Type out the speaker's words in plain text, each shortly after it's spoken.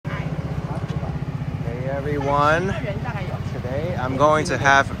Everyone, today I'm going to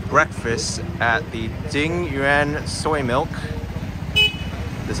have breakfast at the Ding Yuan Soy Milk.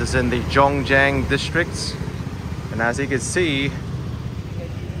 This is in the Zhongjiang district, and as you can see,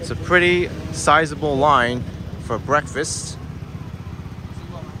 it's a pretty sizable line for breakfast.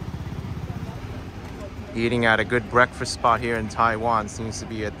 Eating at a good breakfast spot here in Taiwan seems to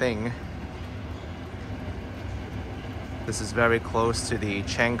be a thing. This is very close to the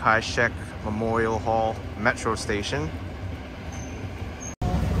Chiang Kai-shek Memorial Hall metro station.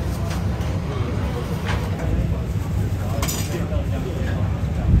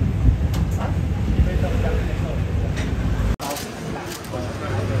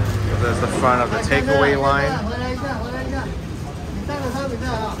 There's the front of the takeaway line.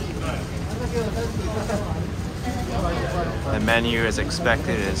 The menu, as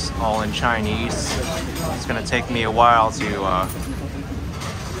expected, is all in Chinese. It's gonna take me a while to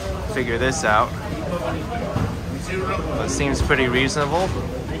figure this out, but it seems pretty reasonable.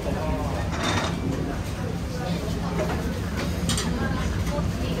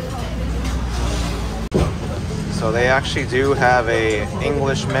 So they actually do have a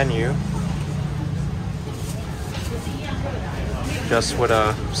English menu, just with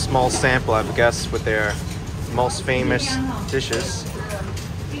a small sample, I guess, with their most famous dishes.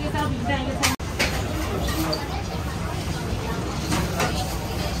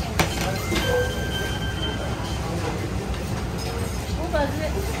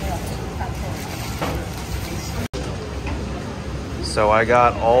 So I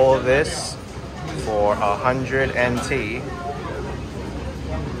got all of this for 100 NT.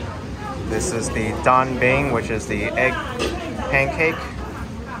 This is the danbing, which is the egg pancake.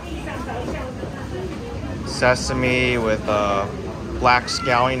 Sesame with black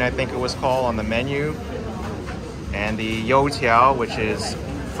scallion, I think it was called, on the menu. And the youtiao, which is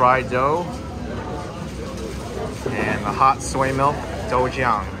fried dough. And the hot soy milk,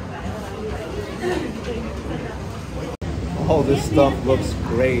 doujiang. Oh, this stuff looks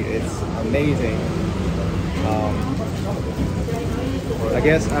great. It's amazing. I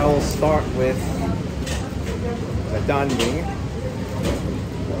guess I will start with the danbing.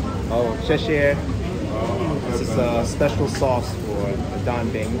 Oh, 谢谢. This is a special sauce for the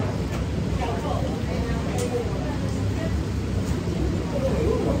danbing.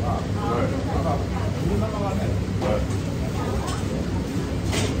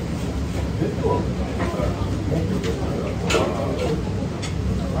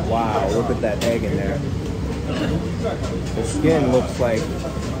 Wow, look at that egg in there. The skin looks like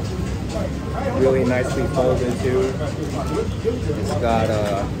really nicely folded too. It's got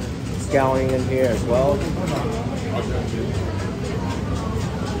scallion in here as well.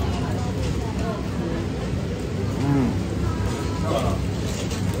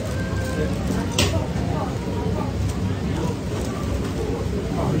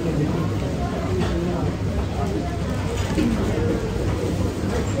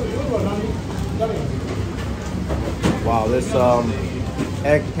 Wow, this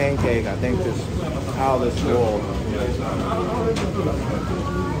egg pancake, I think, is out of this world.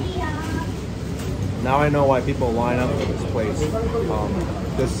 Now I know why people line up for this place.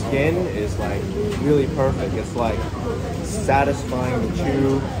 The skin is like really perfect. It's like satisfying to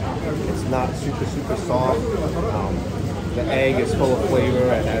chew. It's not super soft. The egg is full of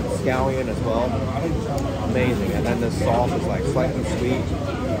flavor and has scallion as well. Amazing. And then the sauce is like slightly sweet.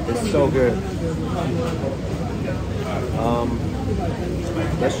 It's so good.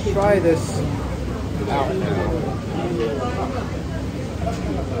 Let's try this out now.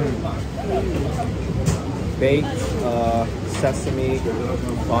 Baked sesame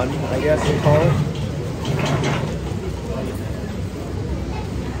bun, I guess you call it.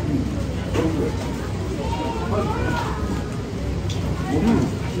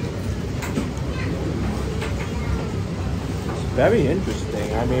 It's very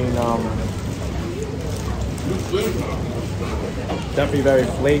interesting. I mean, definitely very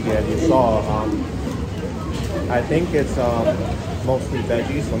flaky, as you saw. I think it's mostly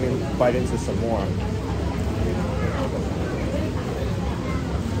veggies. Let me bite into some more.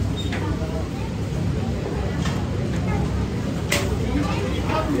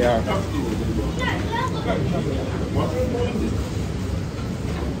 Yeah.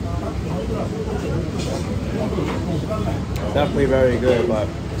 Definitely very good, but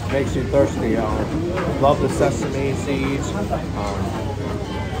makes you thirsty. Love the sesame seeds.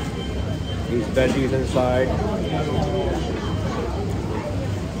 These veggies inside.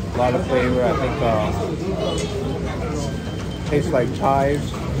 A lot of flavor. I think tastes like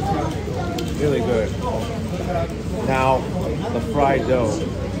chives. Really good. Now, the fried dough.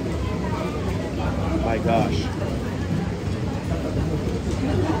 My gosh.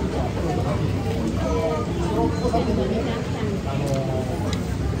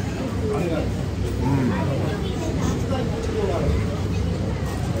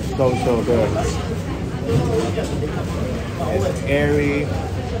 So good. It's airy.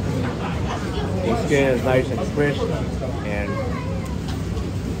 The skin is nice and crisp and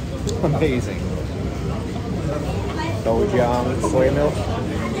amazing. Ding Yuan Soy Milk.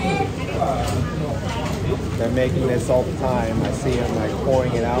 They're making this all the time. I see them like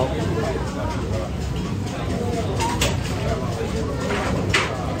pouring it out.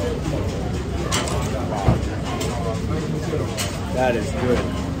 Wow. That is good.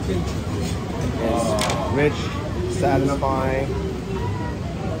 It's rich, satisfying.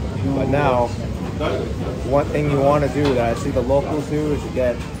 But now, one thing you want to do that I see the locals do is you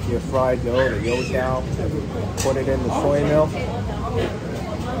get your fried dough, the youtiao, put it in the soy milk.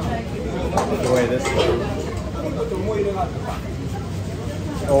 The way this goes.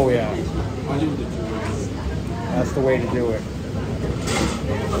 Oh yeah. That's the way to do it.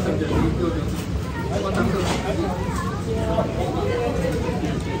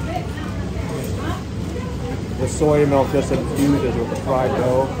 The soy milk just infuses with the fried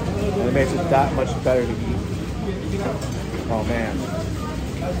dough, and it makes it that much better to eat. Oh man.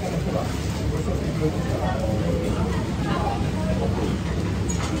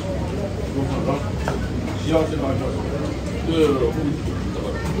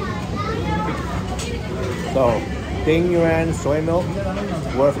 So, Ding Yuan Soy Milk,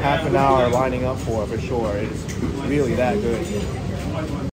 worth half an hour lining up for sure. It's really that good.